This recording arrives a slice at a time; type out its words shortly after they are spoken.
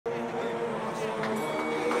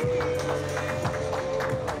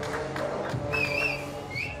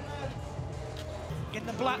In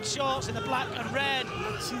the black shorts, in the black and red,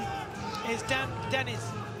 is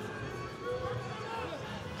Deniz.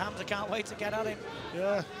 Hamza can't wait to get at him.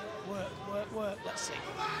 Yeah. Work. Let's see.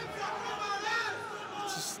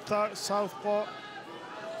 It's a southpaw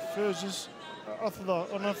versus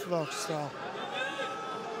unorthodox style.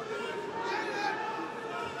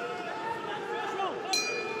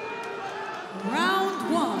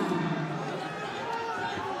 Round 1.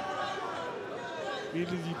 Really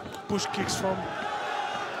the push kicks from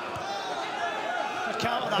Good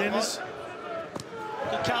counter that Deniz. one.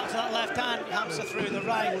 Good counter to that left hand. Hamza through the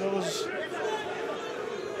right. That was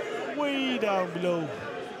way down below.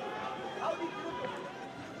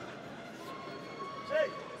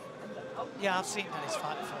 Yeah, I've seen Deniz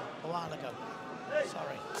fight before, a while ago.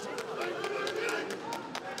 Sorry.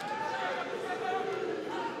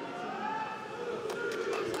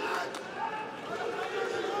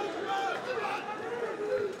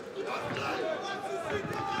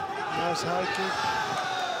 Nice high kick.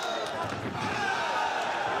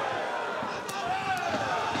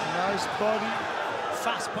 Nice body.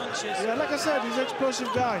 Fast punches. Yeah, like I said, he's an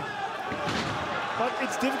explosive guy. But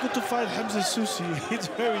it's difficult to fight Hamza Essalih. It's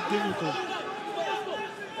very difficult.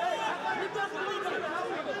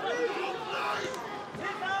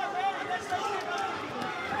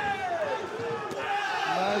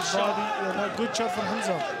 Nice body. Yeah, good shot from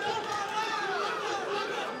Hamza.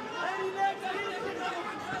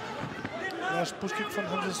 Nice push kick from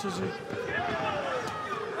Hamza Essalih.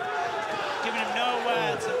 Giving him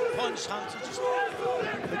nowhere to punch. Hamza just...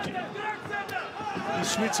 He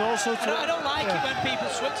switches also to... I don't like it when people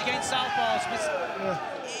switch against southpaws, but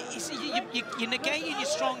you're negating your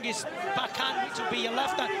strongest backhand, which will be your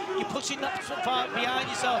left hand. You're pushing that far behind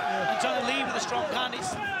yourself and trying to lead with a strong hand.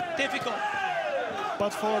 It's difficult.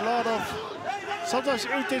 But for a lot of... Sometimes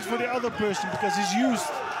it irritates for the other person because he's used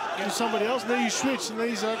to somebody else, then you switch, and then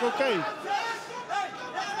he's like, okay.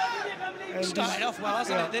 And started off well,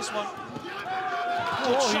 hasn't it, this one?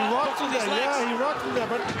 Oh, he rocked him there. Yeah, he rocked him there,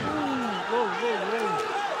 but... Whoa.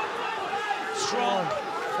 Strong.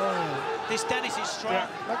 This Deniz is strong. Yeah.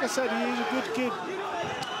 Like I said, he is a good kid.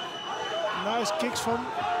 Nice kicks from...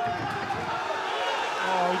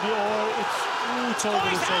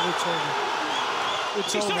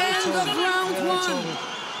 It's over.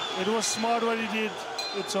 It was smart what he did.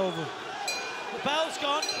 It's over. The bell's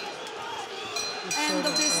gone. End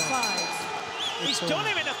of this fight. He's done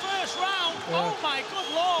him in the first round. Oh my good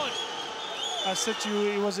lord! I said to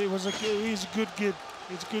you, he's a good kid.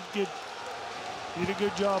 He's a good kid. He did a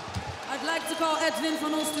good job. I'd like to call Edwin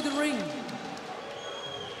van Os to the ring.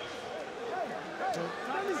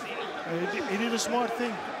 He did a smart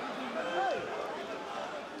thing.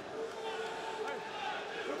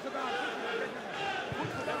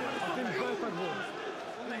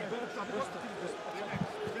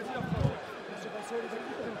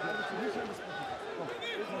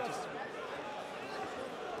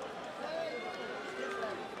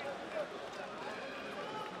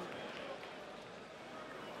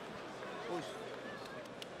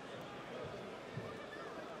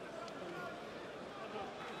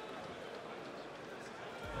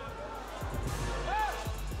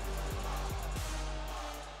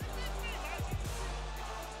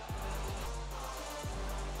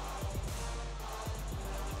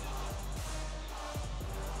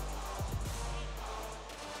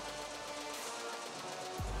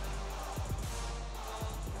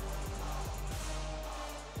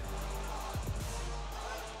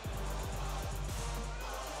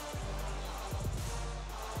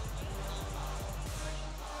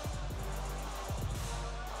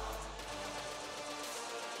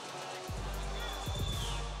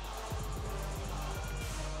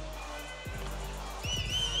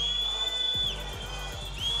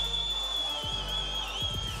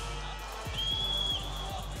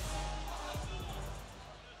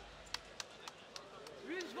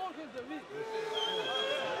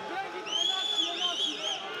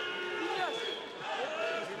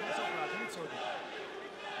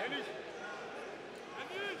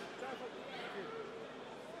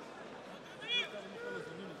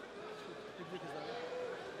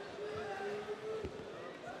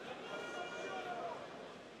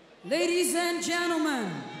 Ladies and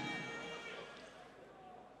gentlemen,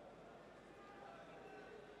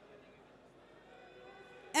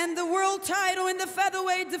 and the world title in the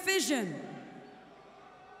featherweight division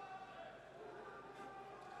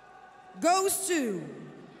goes to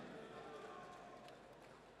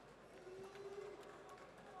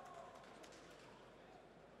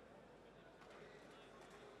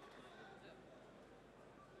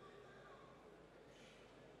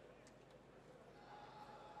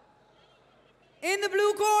In the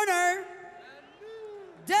blue corner,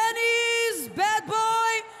 Deniz Bad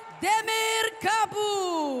Boy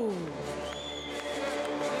Demirkapu.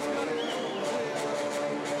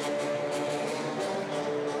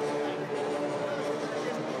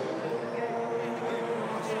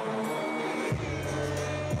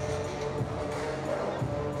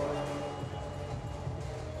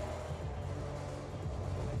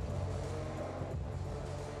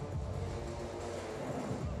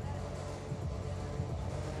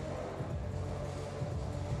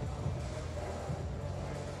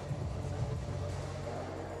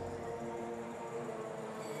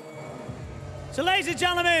 So ladies and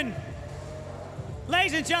gentlemen,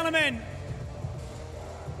 ladies and gentlemen,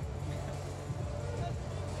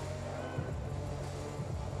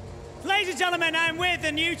 I'm with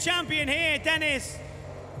the new champion here, Deniz.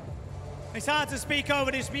 It's hard to speak over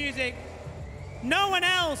this music. No one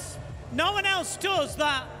else does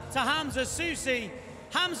that to Hamza Essalih.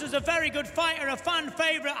 Hamza's a very good fighter, a fan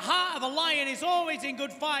favorite, heart of a lion, is always in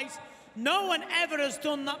good fights. No one ever has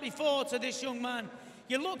done that before to this young man.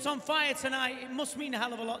 You looked on fire tonight. It must mean a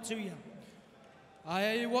hell of a lot to you.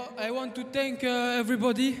 I want to thank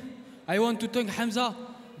everybody. I want to thank Hamza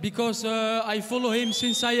because I follow him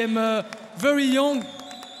since I am very young.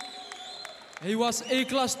 He was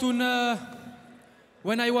A-class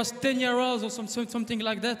when I was 10 years old or something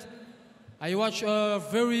like that. I watched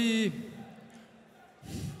very...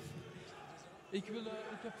 Ik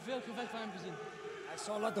heb veel gevecht van hem gezien. I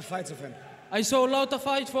saw a lot of fights of him. I saw a lot of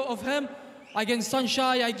fights of him. Against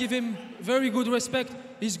Saenchai, I give him very good respect.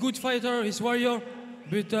 He's a good fighter, he's warrior,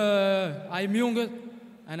 but I'm younger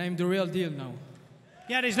and I'm the real deal now.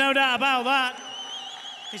 Yeah, there's no doubt about that.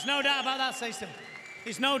 There's no doubt about that, Saestem.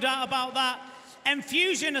 There's no doubt about that.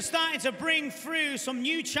 Enfusion are starting to bring through some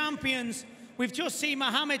new champions. We've just seen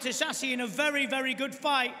Muhammed Simsek in a very, very good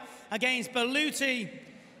fight against Baluti.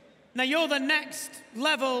 Now, you're the next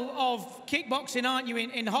level of kickboxing, aren't you,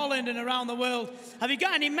 in Holland and around the world? Have you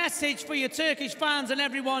got any message for your Turkish fans and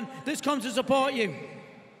everyone that's come to support you?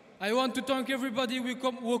 I want to thank everybody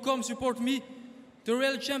who come support me. The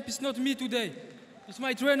real champ is not me today. It's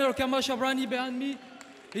my trainer, Kamal Shabrani, behind me.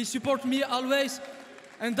 He supports me always.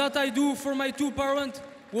 And that I do for my two parents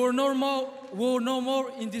who are no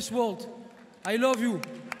more in this world. I love you.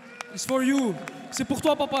 It's for you. C'est pour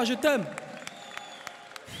toi, papa. Je t'aime.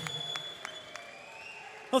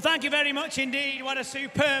 Well, thank you very much indeed. What a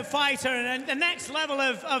superb fighter and the next level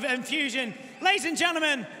of Enfusion. Ladies and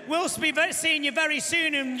gentlemen, we'll be seeing you very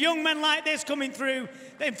soon, and young men like this coming through.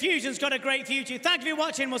 Enfusion's got a great future. Thank you for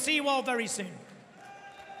watching. We'll see you all very soon.